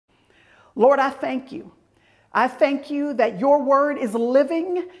Lord, I thank you. I thank you that your word is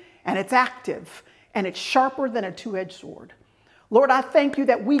living and it's active and it's sharper than a two-edged sword. Lord, I thank you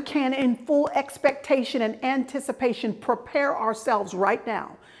that we can, in full expectation and anticipation, prepare ourselves right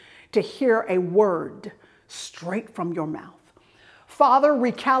now to hear a word straight from your mouth. Father,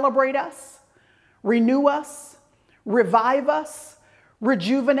 recalibrate us, renew us, revive us,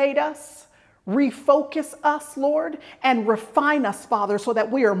 rejuvenate us, refocus us, Lord, and refine us, Father, so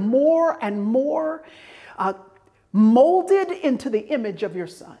that we are more and more molded into the image of your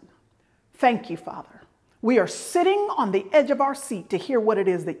Son. Thank you, Father. We are sitting on the edge of our seat to hear what it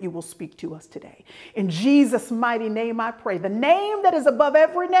is that you will speak to us today. In Jesus' mighty name I pray, the name that is above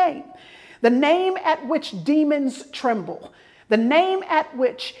every name, the name at which demons tremble, the name at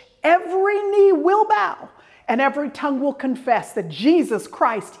which every knee will bow and every tongue will confess that Jesus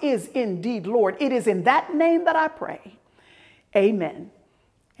Christ is indeed Lord. It is in that name that I pray. Amen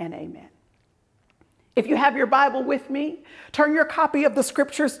and amen. If you have your Bible with me, turn your copy of the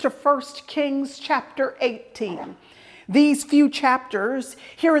scriptures to 1 Kings chapter 18. These few chapters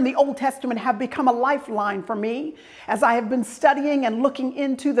here in the Old Testament have become a lifeline for me as I have been studying and looking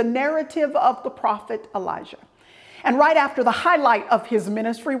into the narrative of the prophet Elijah. And right after the highlight of his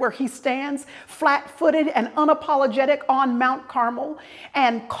ministry, where he stands flat-footed and unapologetic on Mount Carmel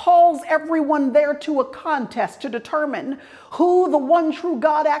and calls everyone there to a contest to determine who the one true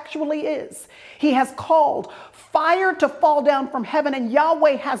God actually is. He has called fire to fall down from heaven, and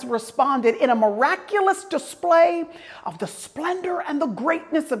Yahweh has responded in a miraculous display of the splendor and the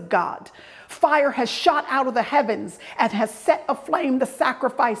greatness of God. Fire has shot out of the heavens and has set aflame the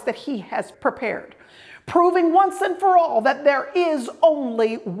sacrifice that he has prepared, proving once and for all that there is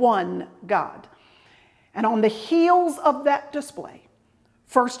only one God. And on the heels of that display,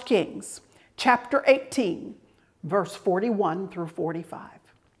 1 Kings chapter 18, verse 41 through 45.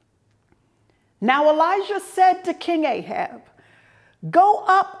 Now Elijah said to King Ahab, "Go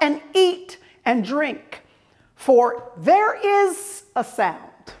up and eat and drink, for there is a sound."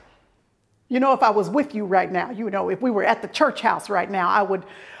 You know, if I was with you right now, you know, if we were at the church house right now, I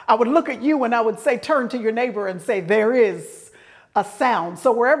would look at you and I would say, turn to your neighbor and say, there is a sound.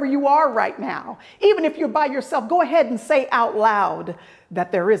 So wherever you are right now, even if you're by yourself, go ahead and say out loud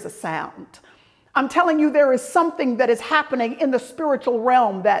that there is a sound. I'm telling you, there is something that is happening in the spiritual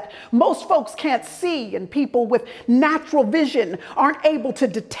realm that most folks can't see, and people with natural vision aren't able to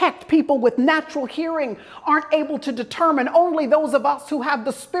detect. People with natural hearing aren't able to determine. Only those of us who have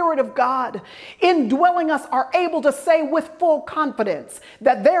the Spirit of God indwelling us are able to say with full confidence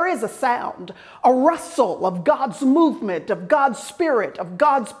that there is a sound, a rustle of God's movement, of God's Spirit, of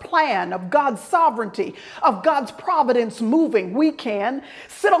God's plan, of God's sovereignty, of God's providence moving. We can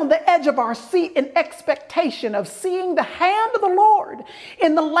sit on the edge of our seat in expectation of seeing the hand of the Lord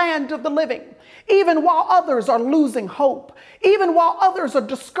in the land of the living, even while others are losing hope, even while others are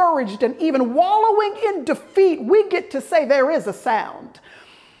discouraged and even wallowing in defeat. We get to say there is a sound.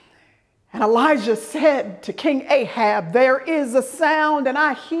 And Elijah said to King Ahab, there is a sound, and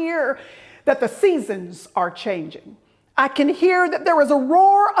I hear that the seasons are changing. I can hear that there is a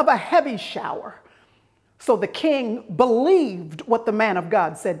roar of a heavy shower. So the king believed what the man of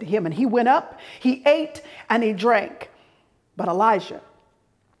God said to him, and he went up, he ate, and he drank. But Elijah,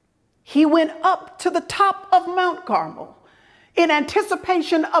 he went up to the top of Mount Carmel in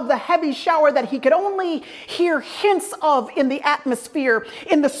anticipation of the heavy shower that he could only hear hints of in the atmosphere,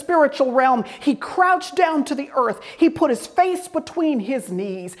 in the spiritual realm. He crouched down to the earth. He put his face between his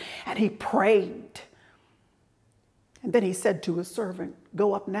knees, and he prayed. And then he said to his servant,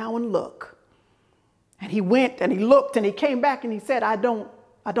 go up now and look. And he went and he looked and he came back and he said, I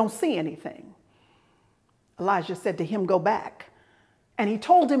don't see anything. Elijah said to him, go back. And he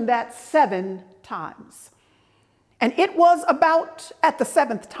told him that 7 times. And it was about at the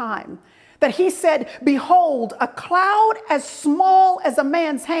 7th time that he said, behold, a cloud as small as a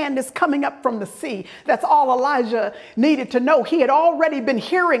man's hand is coming up from the sea. That's all Elijah needed to know. He had already been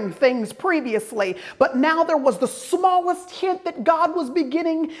hearing things previously, but now there was the smallest hint that God was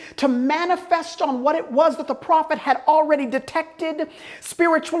beginning to manifest on what it was that the prophet had already detected,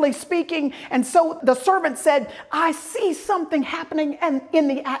 spiritually speaking. And so the servant said, I see something happening in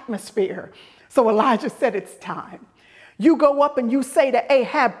the atmosphere. So Elijah said, it's time. You go up and you say to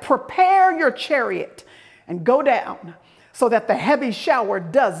Ahab, prepare your chariot and go down so that the heavy shower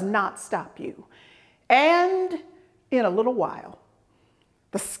does not stop you. And in a little while,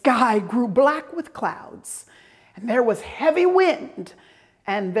 the sky grew black with clouds, and there was heavy wind,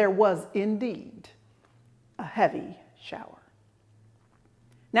 and there was indeed a heavy shower.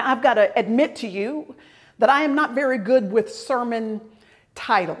 Now, I've got to admit to you that I am not very good with sermon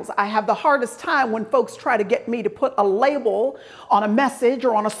titles. I have the hardest time when folks try to get me to put a label on a message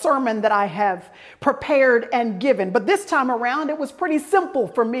or on a sermon that I have prepared and given. But this time around, it was pretty simple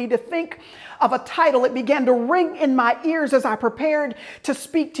for me to think of a title. It began to ring in my ears as I prepared to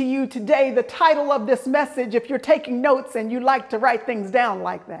speak to you today. The title of this message, if you're taking notes and you like to write things down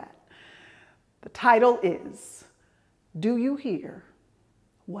like that, the title is, Do You Hear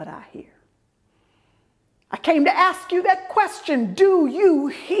What I Hear? I came to ask you that question. Do you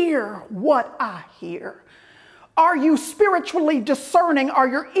hear what I hear? Are you spiritually discerning? Are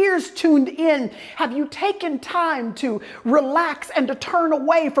your ears tuned in? Have you taken time to relax and to turn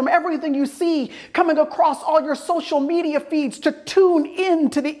away from everything you see coming across all your social media feeds to tune in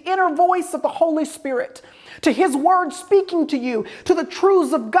to the inner voice of the Holy Spirit, to His word speaking to you, to the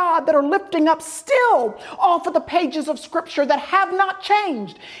truths of God that are lifting up still off of the pages of Scripture that have not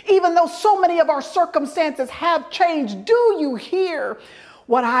changed, even though so many of our circumstances have changed? Do you hear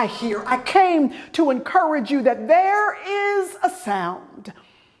what I hear? I came to encourage you that there is a sound,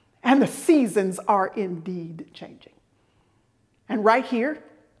 and the seasons are indeed changing. And right here,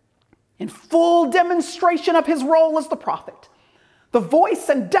 in full demonstration of His role as the prophet, the voice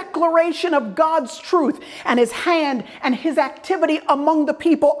and declaration of God's truth and His hand and His activity among the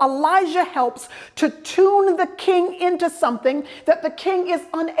people, Elijah helps to tune the king into something that the king is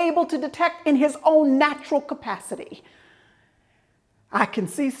unable to detect in his own natural capacity. I can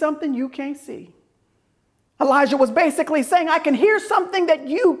see something you can't see. Elijah was basically saying, I can hear something that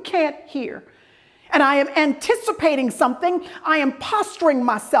you can't hear. And I am anticipating something. I am posturing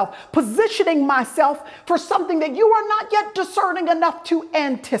myself, positioning myself for something that you are not yet discerning enough to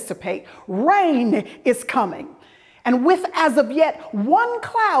anticipate. Rain is coming. And with, as of yet, one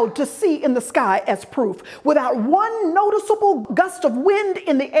cloud to see in the sky as proof, without one noticeable gust of wind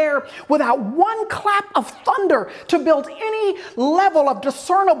in the air, without one clap of thunder to build any level of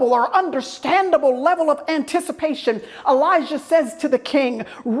discernible or understandable level of anticipation, Elijah says to the king,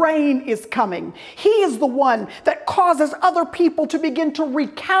 rain is coming. He is the one that causes other people to begin to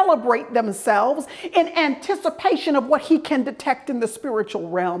recalibrate themselves in anticipation of what he can detect in the spiritual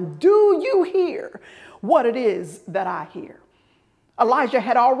realm. Do you hear what it is that I hear? Elijah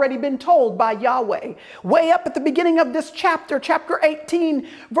had already been told by Yahweh, way up at the beginning of this chapter, chapter 18,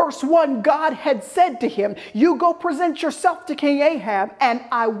 verse 1, God had said to him, you go present yourself to King Ahab and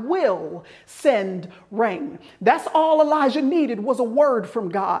I will send rain. That's all Elijah needed, was a word from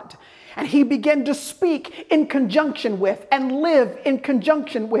God. And he began to speak in conjunction with and live in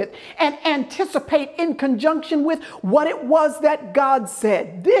conjunction with and anticipate in conjunction with what it was that God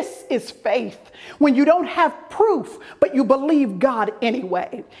said. This is faith. When you don't have proof, but you believe God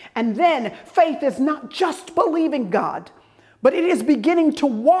anyway. And then faith is not just believing God, but it is beginning to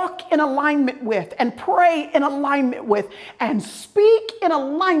walk in alignment with and pray in alignment with and speak in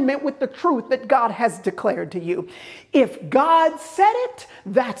alignment with the truth that God has declared to you. If God said it,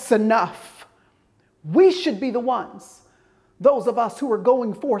 that's enough. We should be the ones, those of us who are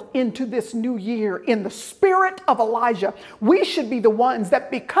going forth into this new year in the spirit of Elijah, we should be the ones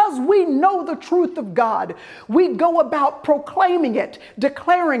that, because we know the truth of God, we go about proclaiming it,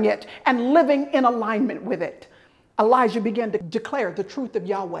 declaring it, and living in alignment with it. Elijah began to declare the truth of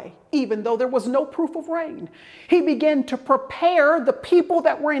Yahweh, even though there was no proof of rain. He began to prepare the people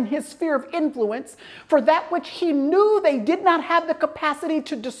that were in his sphere of influence for that which he knew they did not have the capacity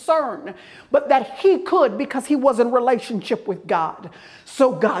to discern, but that he could because he was in relationship with God.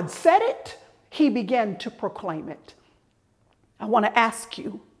 So God said it, he began to proclaim it. I want to ask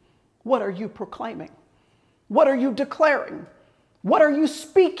you, what are you proclaiming? What are you declaring? What are you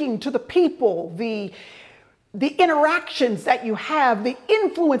speaking to the people, the interactions that you have, the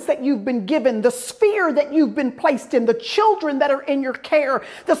influence that you've been given, the sphere that you've been placed in, the children that are in your care,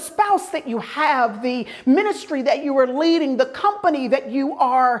 the spouse that you have, the ministry that you are leading, the company that you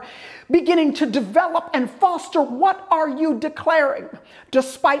are beginning to develop and foster? What are you declaring?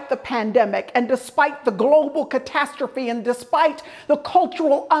 Despite the pandemic and despite the global catastrophe and despite the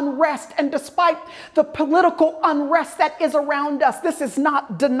cultural unrest and despite the political unrest that is around us, this is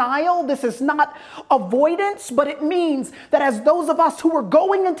not denial, this is not avoidance, but it means that as those of us who are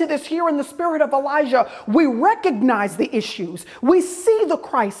going into this here in the spirit of Elijah, we recognize the issues, we see the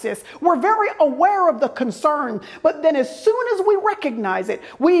crisis, we're very aware of the concern, but then as soon as we recognize it,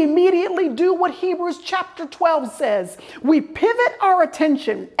 we immediately do what Hebrews chapter 12 says. We pivot our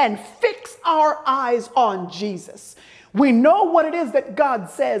attention and fix our eyes on Jesus. We know what it is that God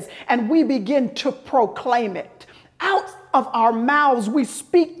says, and we begin to proclaim it. Out of our mouths, we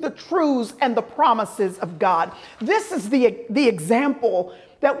speak the truths and the promises of God. This is the example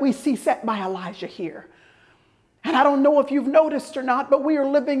that we see set by Elijah here. And I don't know if you've noticed or not, but we are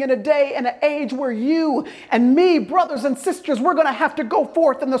living in a day and an age where you and me, brothers and sisters, we're going to have to go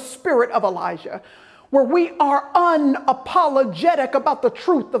forth in the spirit of Elijah, where we are unapologetic about the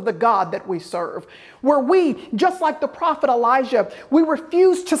truth of the God that we serve, where we, just like the prophet Elijah, we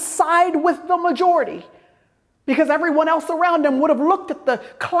refuse to side with the majority, because everyone else around him would have looked at the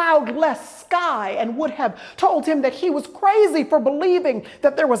cloudless sky and would have told him that he was crazy for believing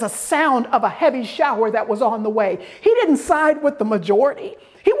that there was a sound of a heavy shower that was on the way. He didn't side with the majority.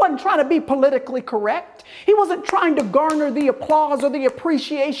 He wasn't trying to be politically correct. He wasn't trying to garner the applause or the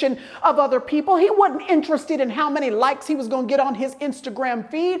appreciation of other people. He wasn't interested in how many likes he was going to get on his Instagram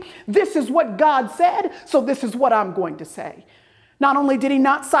feed. This is what God said, so this is what I'm going to say. Not only did he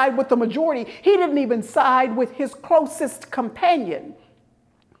not side with the majority, he didn't even side with his closest companion,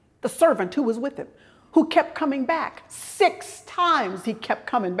 the servant who was with him, who kept coming back. 6 times he kept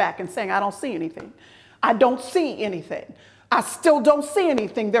coming back and saying, I don't see anything. I don't see anything. I still don't see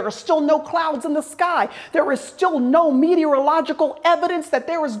anything. There are still no clouds in the sky. There is still no meteorological evidence that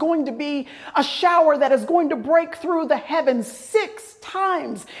there is going to be a shower that is going to break through the heavens. 6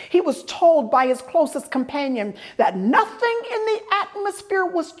 times he was told by his closest companion that nothing in the atmosphere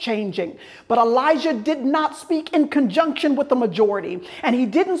was changing. But Elijah did not speak in conjunction with the majority, and he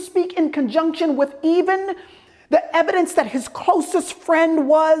didn't speak in conjunction with even the evidence that his closest friend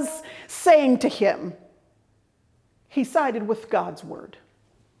was saying to him. He sided with God's word.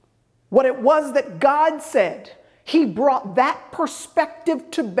 What it was that God said, he brought that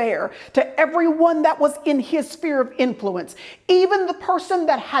perspective to bear to everyone that was in his sphere of influence. Even the person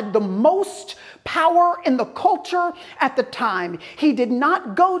that had the most power in the culture at the time. He did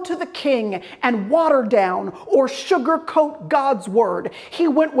not go to the king and water down or sugarcoat God's word. He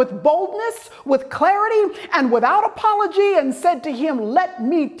went with boldness, with clarity, and without apology and said to him, let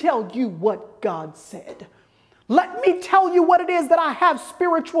me tell you what God said. Let me tell you what it is that I have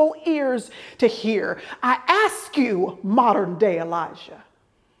spiritual ears to hear. I ask you, modern day Elijah,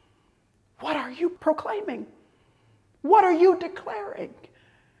 what are you proclaiming? What are you declaring?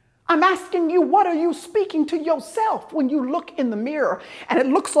 I'm asking you, what are you speaking to yourself when you look in the mirror and it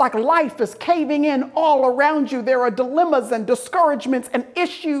looks like life is caving in all around you? There are dilemmas and discouragements and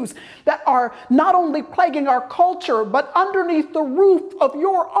issues that are not only plaguing our culture, but underneath the roof of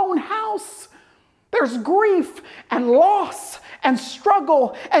your own house. There's grief and loss and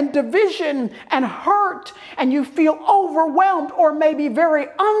struggle and division and hurt, and you feel overwhelmed or maybe very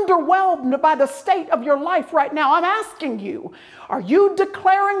underwhelmed by the state of your life right now. I'm asking you, are you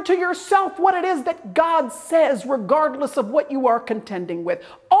declaring to yourself what it is that God says regardless of what you are contending with?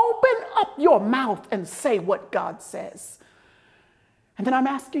 Open up your mouth and say what God says. And then I'm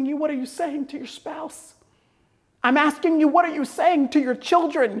asking you, what are you saying to your spouse? I'm asking you, what are you saying to your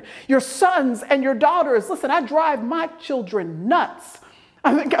children, your sons and your daughters? Listen, I drive my children nuts.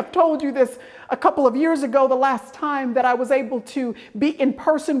 I think I've told you this a couple of years ago, the last time that I was able to be in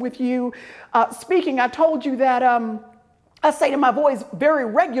person with you speaking. I told you that I say to my boys very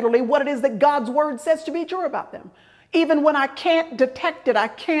regularly what it is that God's word says to be true about them. Even when I can't detect it, I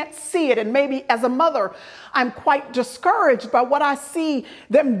can't see it. And maybe as a mother, I'm quite discouraged by what I see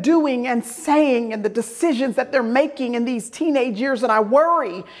them doing and saying and the decisions that they're making in these teenage years. And I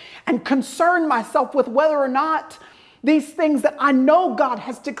worry and concern myself with whether or not these things that I know God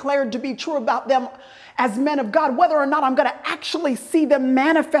has declared to be true about them as men of God, whether or not I'm going to actually see them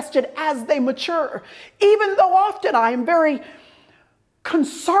manifested as they mature. Even though often I am very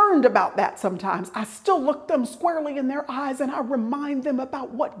concerned about that sometimes, I still look them squarely in their eyes and I remind them about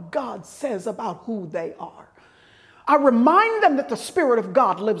what God says about who they are. I remind them that the Spirit of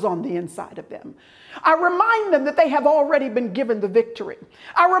God lives on the inside of them. I remind them that they have already been given the victory.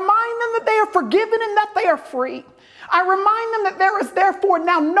 I remind them that they are forgiven and that they are free. I remind them that there is therefore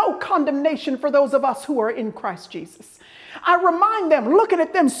now no condemnation for those of us who are in Christ Jesus. I remind them, looking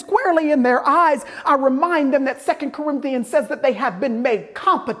at them squarely in their eyes, I remind them that 2 Corinthians says that they have been made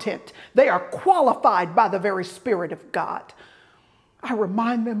competent. They are qualified by the very Spirit of God. I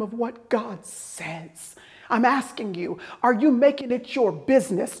remind them of what God says. I'm asking you, are you making it your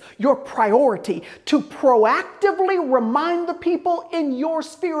business, your priority to proactively remind the people in your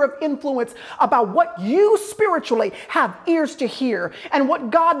sphere of influence about what you spiritually have ears to hear and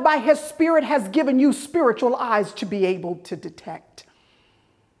what God by His Spirit has given you spiritual eyes to be able to detect?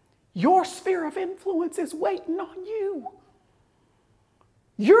 Your sphere of influence is waiting on you.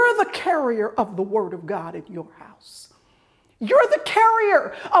 You're the carrier of the Word of God in your house. You're the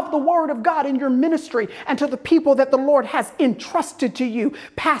carrier of the word of God in your ministry and to the people that the Lord has entrusted to you.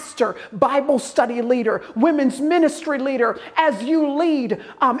 Pastor, Bible study leader, women's ministry leader, as you lead,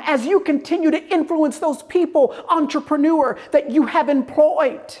 as you continue to influence those people, entrepreneur that you have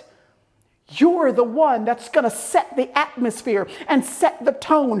employed. You're the one that's going to set the atmosphere and set the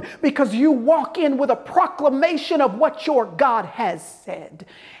tone, because you walk in with a proclamation of what your God has said.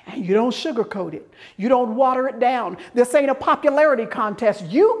 And you don't sugarcoat it. You don't water it down. This ain't a popularity contest.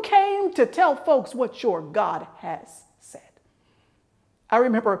 You came to tell folks what your God has said. I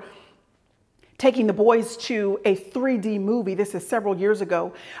remember taking the boys to a 3D movie. This is several years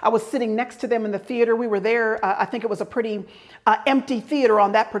ago. I was sitting next to them in the theater. We were there. I think it was a pretty empty theater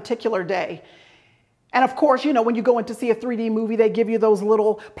on that particular day. And of course, you know, when you go in to see a 3D movie, they give you those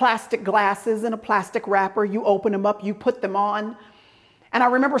little plastic glasses in a plastic wrapper. You open them up, you put them on. And I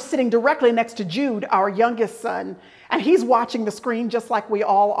remember sitting directly next to Jude, our youngest son, and he's watching the screen just like we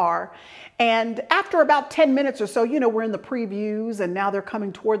all are. And after about 10 minutes or so, you know, we're in the previews, and now they're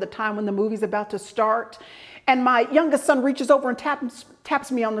coming toward the time when the movie's about to start. And my youngest son reaches over and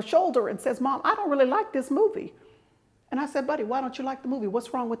taps me on the shoulder and says, "Mom, I don't really like this movie." And I said, "Buddy, why don't you like the movie?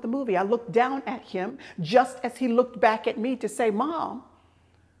 What's wrong with the movie?" I looked down at him just as he looked back at me to say, "Mom,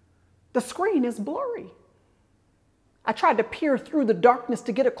 the screen is blurry." I tried to peer through the darkness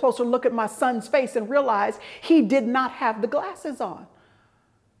to get a closer look at my son's face and realized he did not have the glasses on.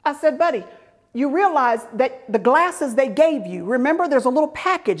 I said, "Buddy, you realize that the glasses they gave you, remember there's a little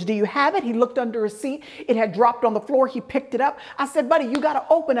package. Do you have it?" He looked under his seat. It had dropped on the floor. He picked it up. I said, "Buddy, you got to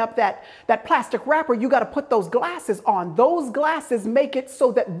open up that plastic wrapper. You got to put those glasses on. Those glasses make it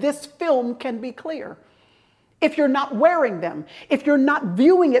so that this film can be clear. If you're not wearing them, if you're not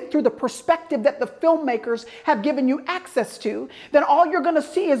viewing it through the perspective that the filmmakers have given you access to, then all you're going to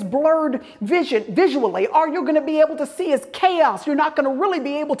see is blurred vision visually. All you're going to be able to see is chaos. You're not going to really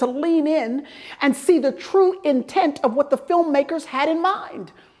be able to lean in and see the true intent of what the filmmakers had in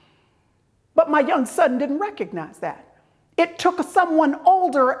mind." But my young son didn't recognize that. It took someone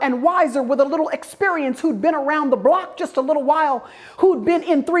older and wiser with a little experience, who'd been around the block just a little while, who'd been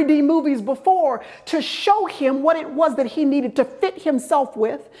in 3D movies before, to show him what it was that he needed to fit himself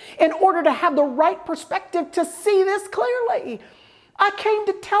with in order to have the right perspective to see this clearly. I came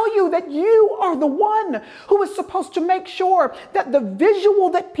to tell you that you are the one who is supposed to make sure that the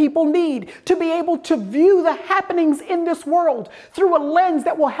visual that people need to be able to view the happenings in this world through a lens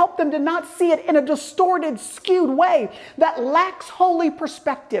that will help them to not see it in a distorted, skewed way that lacks holy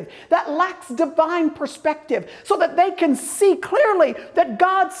perspective, that lacks divine perspective, so that they can see clearly that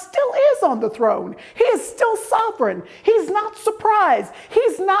God still is on the throne. He is still sovereign. He's not surprised.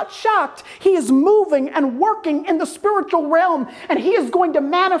 He's not shocked. He is moving and working in the spiritual realm, and He is going to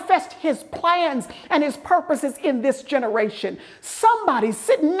manifest His plans and His purposes in this generation. Somebody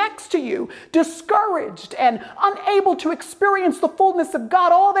sitting next to you, discouraged and unable to experience the fullness of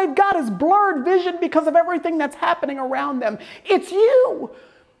God. All they've got is blurred vision because of everything that's happening around them. It's you.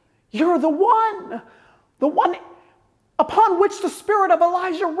 You're the one upon which the spirit of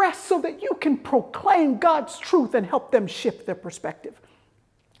Elijah rests, so that you can proclaim God's truth and help them shift their perspective.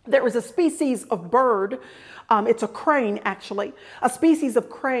 There is a species of bird, it's a crane actually, a species of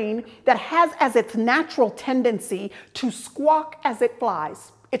crane that has as its natural tendency to squawk as it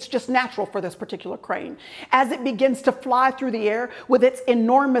flies. It's just natural for this particular crane. As it begins to fly through the air with its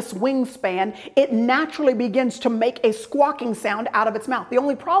enormous wingspan, it naturally begins to make a squawking sound out of its mouth. The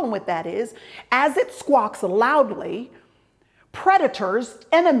only problem with that is, as it squawks loudly, predators,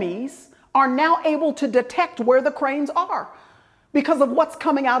 enemies, are now able to detect where the cranes are because of what's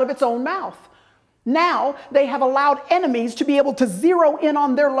coming out of its own mouth. Now they have allowed enemies to be able to zero in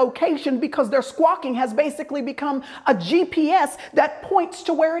on their location because their squawking has basically become a GPS that points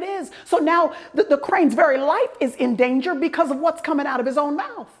to where it is. So now the crane's very life is in danger because of what's coming out of his own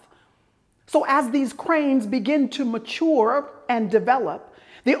mouth. So as these cranes begin to mature and develop,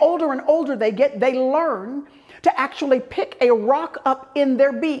 the older and older they get, they learn to actually pick a rock up in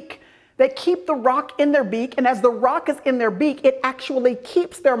their beak. They keep the rock in their beak, and as the rock is in their beak, it actually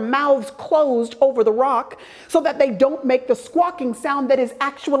keeps their mouths closed over the rock so that they don't make the squawking sound that is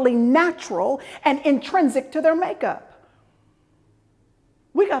actually natural and intrinsic to their makeup.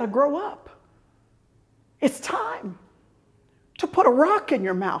 We got to grow up. It's time to put a rock in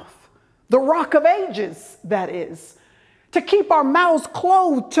your mouth, the rock of ages, that is, to keep our mouths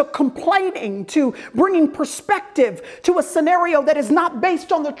closed to complaining, to bringing perspective to a scenario that is not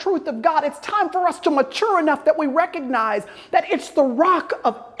based on the truth of God. It's time for us to mature enough that we recognize that it's the rock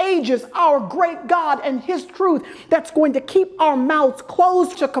of ages, our great God and his truth, that's going to keep our mouths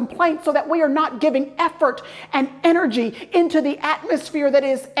closed to complaint so that we are not giving effort and energy into the atmosphere that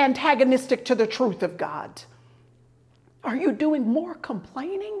is antagonistic to the truth of God. Are you doing more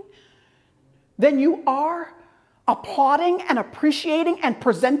complaining than you are applauding and appreciating and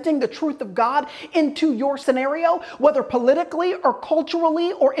presenting the truth of God into your scenario, whether politically or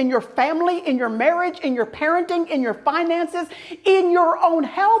culturally or in your family, in your marriage, in your parenting, in your finances, in your own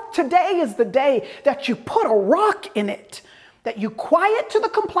health? Today is the day that you put a rock in it, that you quiet to the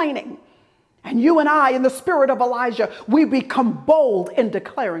complaining. And you and I, in the spirit of Elijah, we become bold in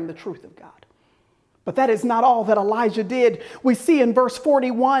declaring the truth of God. But that is not all that Elijah did. We see in verse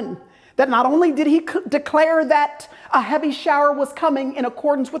 41 that not only did he declare that a heavy shower was coming in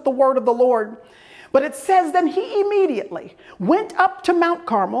accordance with the word of the Lord, but it says then he immediately went up to Mount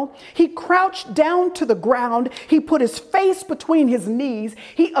Carmel. He crouched down to the ground. He put his face between his knees.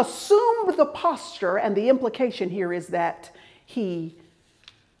 He assumed the posture, and the implication here is that he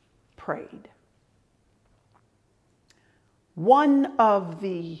prayed. One of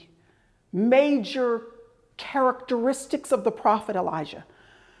the major characteristics of the prophet Elijah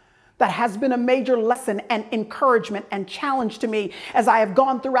that has been a major lesson and encouragement and challenge to me as I have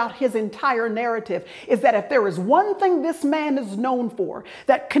gone throughout his entire narrative is that if there is one thing this man is known for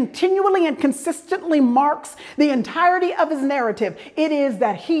that continually and consistently marks the entirety of his narrative, it is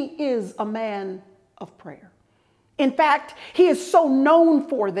that he is a man of prayer. In fact, he is so known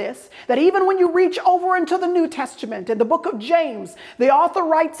for this that even when you reach over into the New Testament, in the book of James, the author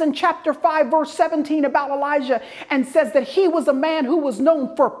writes in chapter 5, verse 17 about Elijah and says that he was a man who was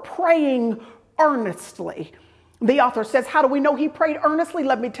known for praying earnestly. The author says, how do we know he prayed earnestly?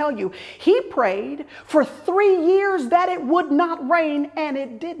 Let me tell you, he prayed for 3 years that it would not rain, and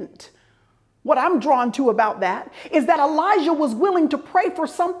it didn't. What I'm drawn to about that is that Elijah was willing to pray for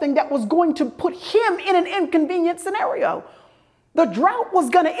something that was going to put him in an inconvenient scenario. The drought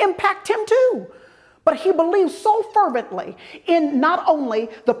was going to impact him too. But he believed so fervently in not only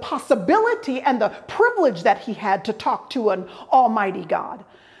the possibility and the privilege that he had to talk to an almighty God,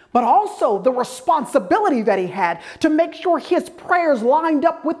 but also the responsibility that he had to make sure his prayers lined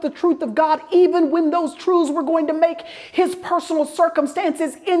up with the truth of God, even when those truths were going to make his personal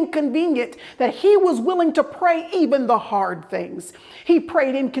circumstances inconvenient, that he was willing to pray even the hard things. He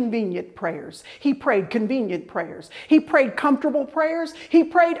prayed inconvenient prayers. He prayed convenient prayers. He prayed comfortable prayers. He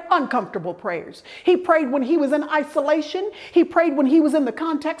prayed uncomfortable prayers. He prayed when he was in isolation. He prayed when he was in the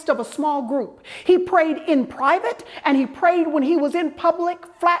context of a small group. He prayed in private, and he prayed when he was in public,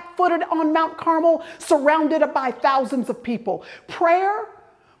 flat-footed on Mount Carmel, surrounded by thousands of people. Prayer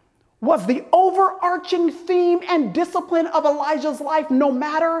was the overarching theme and discipline of Elijah's life, no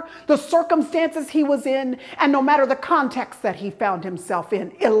matter the circumstances he was in and no matter the context that he found himself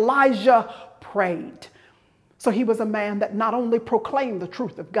in. Elijah prayed. So he was a man that not only proclaimed the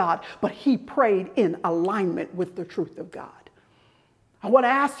truth of God, but he prayed in alignment with the truth of God. I want to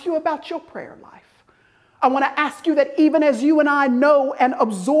ask you about your prayer life. I want to ask you that even as you and I know and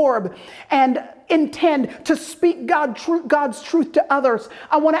absorb and intend to speak God's truth to others,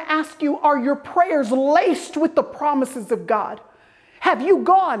 I want to ask you, are your prayers laced with the promises of God? Have you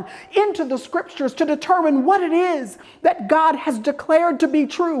gone into the scriptures to determine what it is that God has declared to be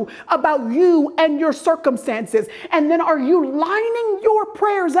true about you and your circumstances? And then are you lining your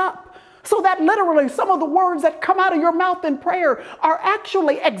prayers up so that literally some of the words that come out of your mouth in prayer are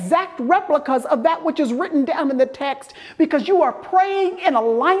actually exact replicas of that which is written down in the text, because you are praying in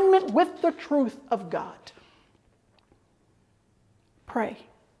alignment with the truth of God? Pray.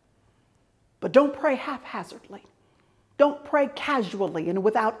 But don't pray haphazardly. Don't pray casually and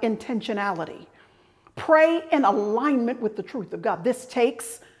without intentionality. Pray in alignment with the truth of God. This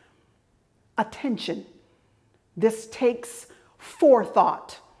takes attention. This takes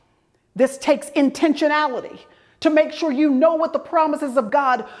forethought. This takes intentionality to make sure you know what the promises of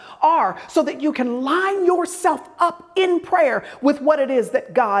God are so that you can line yourself up in prayer with what it is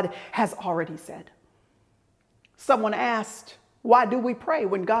that God has already said. Someone asked, why do we pray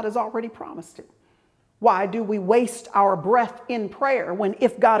when God has already promised it? Why do we waste our breath in prayer when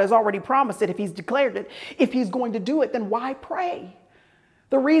if God has already promised it, if he's declared it, if he's going to do it, then why pray?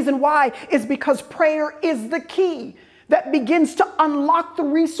 The reason why is because prayer is the key that begins to unlock the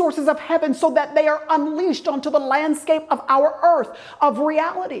resources of heaven so that they are unleashed onto the landscape of our earth, of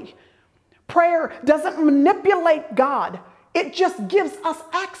reality. Prayer doesn't manipulate God. It just gives us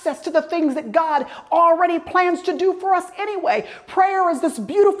access to the things that God already plans to do for us anyway. Prayer is this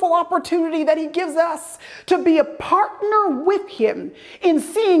beautiful opportunity that he gives us to be a partner with him in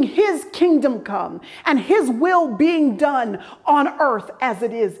seeing his kingdom come and his will being done on earth as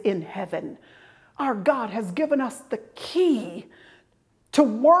it is in heaven. Our God has given us the key to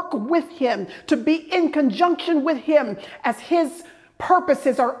work with him, to be in conjunction with him as his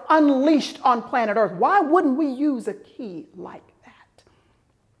purposes are unleashed on planet Earth. Why wouldn't we use a key like that?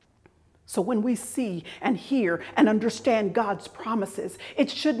 So when we see and hear and understand God's promises, it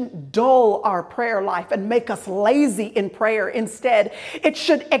shouldn't dull our prayer life and make us lazy in prayer. Instead, it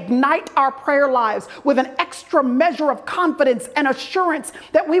should ignite our prayer lives with an extra measure of confidence and assurance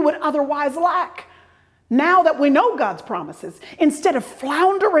that we would otherwise lack. Now that we know God's promises, instead of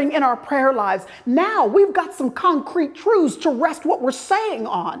floundering in our prayer lives, now we've got some concrete truths to rest what we're saying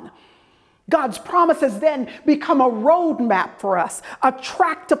on. God's promises then become a roadmap for us, a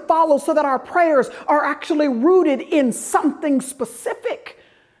track to follow so that our prayers are actually rooted in something specific.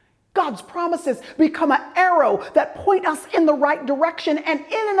 God's promises become an arrow that point us in the right direction, and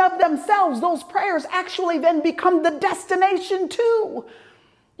in and of themselves, those prayers actually then become the destination too.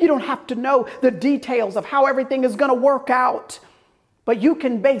 You don't have to know the details of how everything is going to work out, but you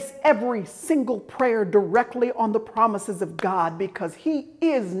can base every single prayer directly on the promises of God, because he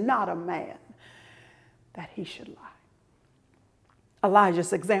is not a man that he should lie.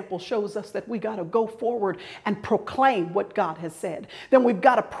 Elijah's example shows us that we got to go forward and proclaim what God has said. Then we've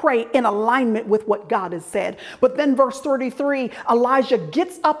got to pray in alignment with what God has said. But then verse 33, Elijah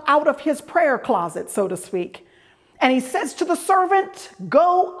gets up out of his prayer closet, so to speak, and he says to the servant,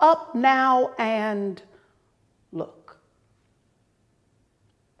 "Go up now and look."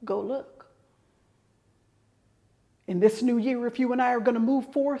 Go look. In this new year, if you and I are going to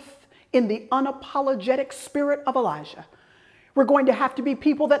move forth in the unapologetic spirit of Elijah, we're going to have to be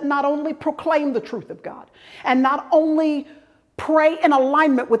people that not only proclaim the truth of God and not only pray in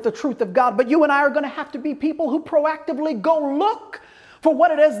alignment with the truth of God, but you and I are going to have to be people who proactively go look for what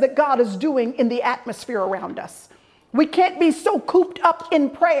it is that God is doing in the atmosphere around us. We can't be so cooped up in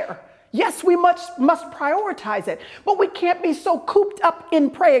prayer. Yes, we must prioritize it, but we can't be so cooped up in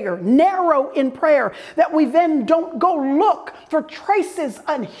prayer, narrow in prayer, that we then don't go look for traces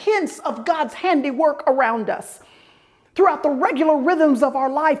and hints of God's handiwork around us. Throughout the regular rhythms of our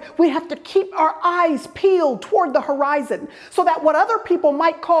life, we have to keep our eyes peeled toward the horizon so that what other people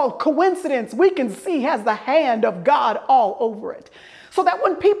might call coincidence, we can see has the hand of God all over it. So that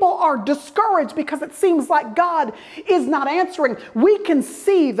when people are discouraged because it seems like God is not answering, we can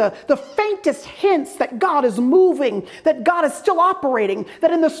see the faintest hints that God is moving, that God is still operating,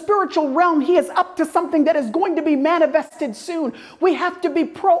 that in the spiritual realm, he is up to something that is going to be manifested soon. We have to be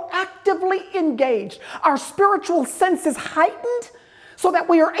proactively engaged. Our spiritual sense is heightened so that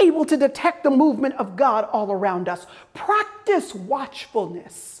we are able to detect the movement of God all around us. Practice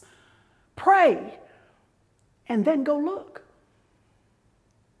watchfulness. Pray, and then go look.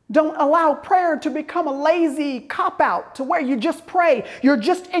 Don't allow prayer to become a lazy cop-out to where you just pray. You're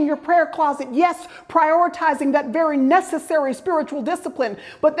just in your prayer closet, yes, prioritizing that very necessary spiritual discipline,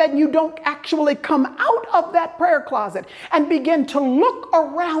 but then you don't actually come out of that prayer closet and begin to look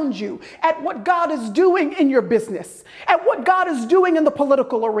around you at what God is doing in your business, at what God is doing in the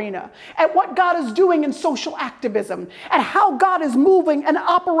political arena, at what God is doing in social activism, at how God is moving and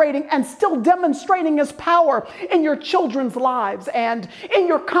operating and still demonstrating his power in your children's lives and in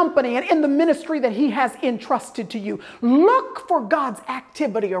your company and in the ministry that he has entrusted to you. Look for God's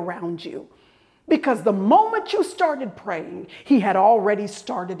activity around you, because the moment you started praying, he had already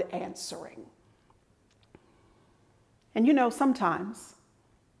started answering. And you know, sometimes,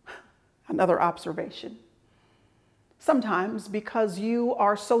 another observation, sometimes because you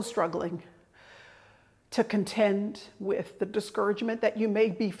are so struggling to contend with the discouragement that you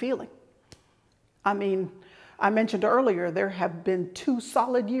may be feeling. I mentioned earlier, there have been 2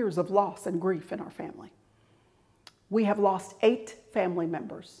 solid years of loss and grief in our family. We have lost 8 family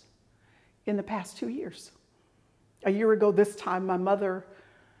members in the past 2 years. A year ago this time, my mother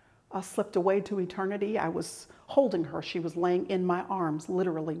slipped away to eternity. I was holding her. She was laying in my arms,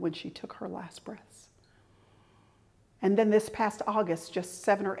 literally, when she took her last breaths. And then this past August, just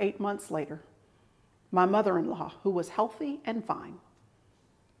 7 or 8 months later, my mother-in-law, who was healthy and fine,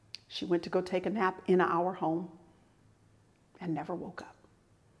 she went to go take a nap in our home and never woke up.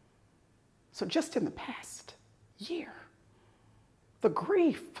 So just in the past year, the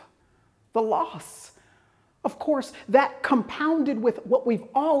grief, the loss, of course, that compounded with what we've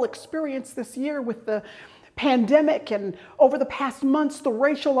all experienced this year with the pandemic and over the past months, the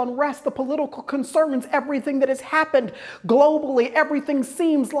racial unrest, the political concerns, everything that has happened globally, everything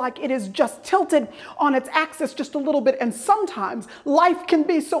seems like it is just tilted on its axis just a little bit. And sometimes life can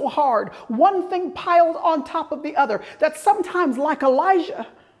be so hard, one thing piled on top of the other, that sometimes, like Elijah,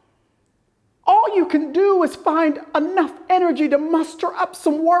 all you can do is find enough energy to muster up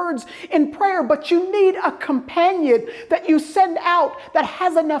some words in prayer, but you need a companion that you send out that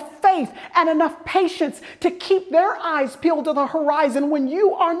has enough faith and enough patience to keep their eyes peeled to the horizon when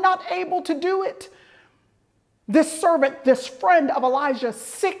you are not able to do it. This servant, this friend of Elijah,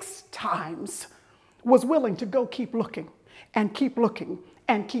 6 times was willing to go keep looking and keep looking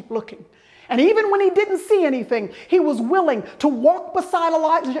and keep looking. And even when he didn't see anything, he was willing to walk beside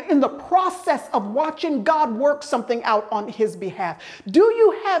Elijah in the process of watching God work something out on his behalf. Do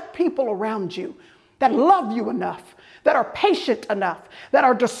you have people around you that love you enough, that are patient enough, that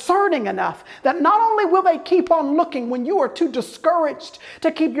are discerning enough, that not only will they keep on looking when you are too discouraged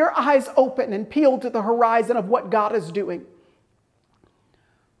to keep your eyes open and peeled to the horizon of what God is doing,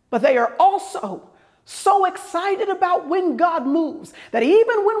 but they are also so excited about when God moves that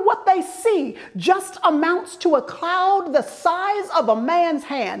even when what they see just amounts to a cloud the size of a man's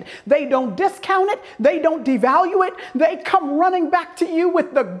hand, they don't discount it, they don't devalue it, they come running back to you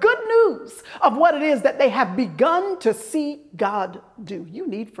with the good news of what it is that they have begun to see God do. You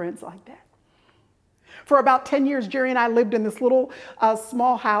need friends like that. For about 10 years, Jerry and I lived in this little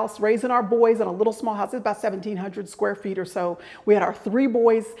small house, raising our boys in a little small house. It's about 1,700 square feet or so. We had our 3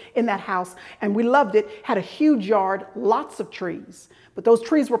 boys in that house, and we loved it. Had a huge yard, lots of trees. But those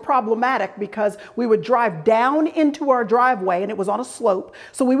trees were problematic because we would drive down into our driveway, and it was on a slope.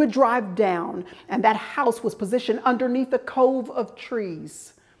 So we would drive down, and that house was positioned underneath a cove of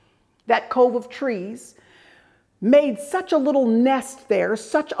trees. That cove of trees made such a little nest there,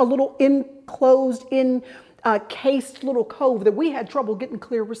 such a little enclosed, encased little cove that we had trouble getting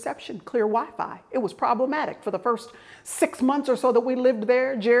clear reception, clear Wi-Fi. It was problematic. For the first 6 months or so that we lived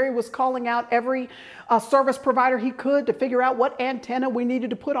there, Jerry was calling out every service provider he could to figure out what antenna we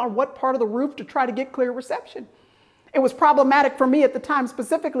needed to put on what part of the roof to try to get clear reception. It was problematic for me at the time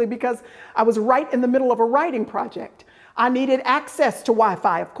specifically because I was right in the middle of a writing project. I needed access to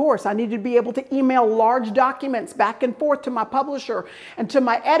Wi-Fi, of course. I needed to be able to email large documents back and forth to my publisher and to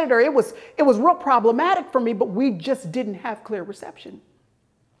my editor. It was real problematic for me, but we just didn't have clear reception.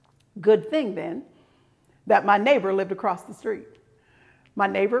 Good thing then that my neighbor lived across the street. My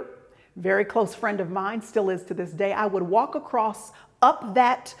neighbor, very close friend of mine, still is to this day. I would walk across up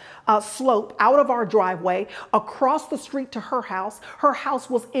that slope out of our driveway, across the street to her house. Her house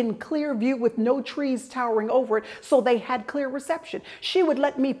was in clear view with no trees towering over it, so they had clear reception. She would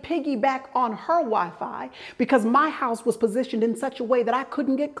let me piggyback on her Wi-Fi because my house was positioned in such a way that I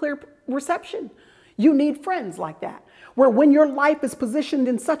couldn't get clear reception. You need friends like that, where when your life is positioned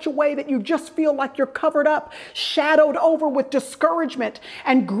in such a way that you just feel like you're covered up, shadowed over with discouragement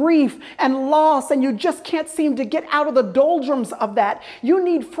and grief and loss, and you just can't seem to get out of the doldrums of that. You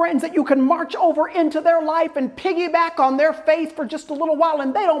need friends that you can march over into their life and piggyback on their faith for just a little while,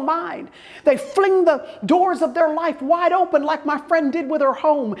 and they don't mind. They fling the doors of their life wide open like my friend did with her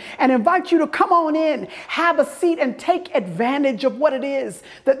home and invite you to come on in, have a seat, and take advantage of what it is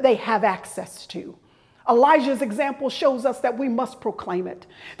that they have access to. Elijah's example shows us that we must proclaim it.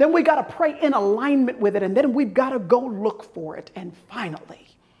 Then we got to pray in alignment with it, and then we've got to go look for it. And finally,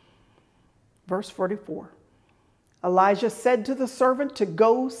 verse 44, Elijah said to the servant to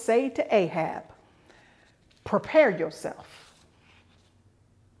go say to Ahab, prepare yourself.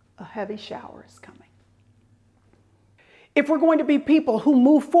 A heavy shower is coming. If we're going to be people who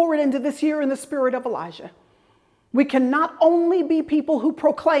move forward into this year in the spirit of Elijah, we can not only be people who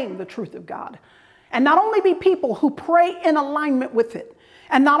proclaim the truth of God, and not only be people who pray in alignment with it,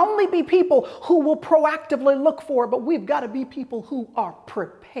 and not only be people who will proactively look for it, but we've got to be people who are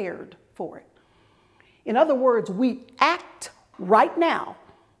prepared for it. In other words, we act right now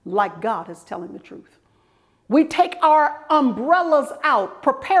like God is telling the truth. We take our umbrellas out,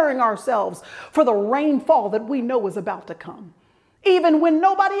 preparing ourselves for the rainfall that we know is about to come, even when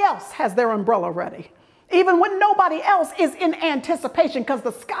nobody else has their umbrella ready. Even when nobody else is in anticipation because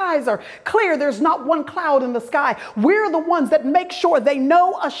the skies are clear, there's not one cloud in the sky. We're the ones that make sure they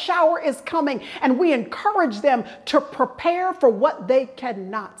know a shower is coming, and we encourage them to prepare for what they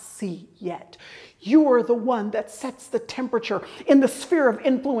cannot see yet. You are the one that sets the temperature in the sphere of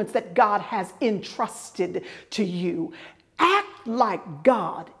influence that God has entrusted to you. Act like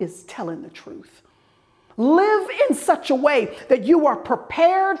God is telling the truth. Live in such a way that you are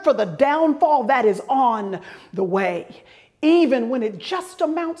prepared for the downfall that is on the way. even when it just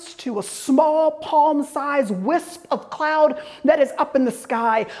amounts to a small palm-sized wisp of cloud that is up in the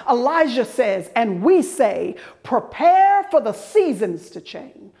sky. Elijah says, and we say, prepare for the seasons to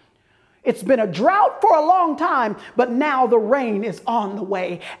change. It's been a drought for a long time, but now the rain is on the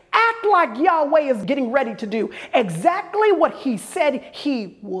way. Act like Yahweh is getting ready to do exactly what he said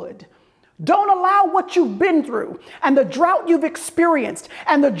he would. Don't allow what you've been through and the drought you've experienced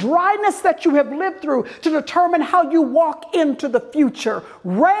and the dryness that you have lived through to determine how you walk into the future.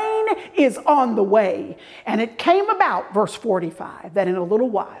 Rain is on the way. And it came about, verse 45, that in a little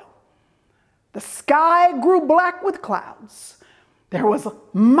while, the sky grew black with clouds. There was a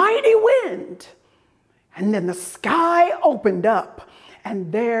mighty wind. And then the sky opened up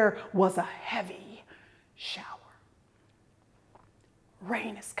and there was a heavy shower.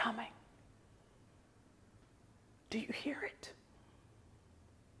 Rain is coming. Do you hear it?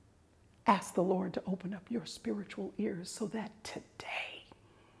 Ask the Lord to open up your spiritual ears so that today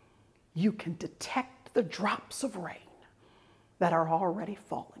you can detect the drops of rain that are already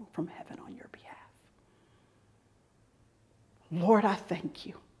falling from heaven on your behalf. Lord, I thank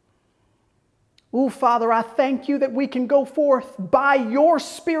you. Oh, Father, I thank you that we can go forth by your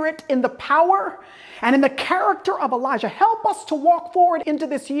Spirit in the power and in the character of Elijah. Help us to walk forward into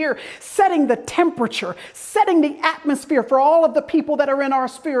this year, setting the temperature, setting the atmosphere for all of the people that are in our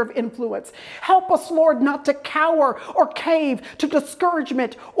sphere of influence. Help us, Lord, not to cower or cave to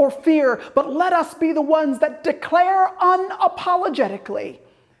discouragement or fear, but let us be the ones that declare unapologetically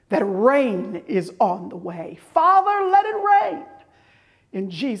that rain is on the way. Father, let it rain. In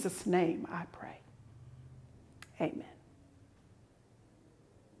Jesus' name I pray. Amen.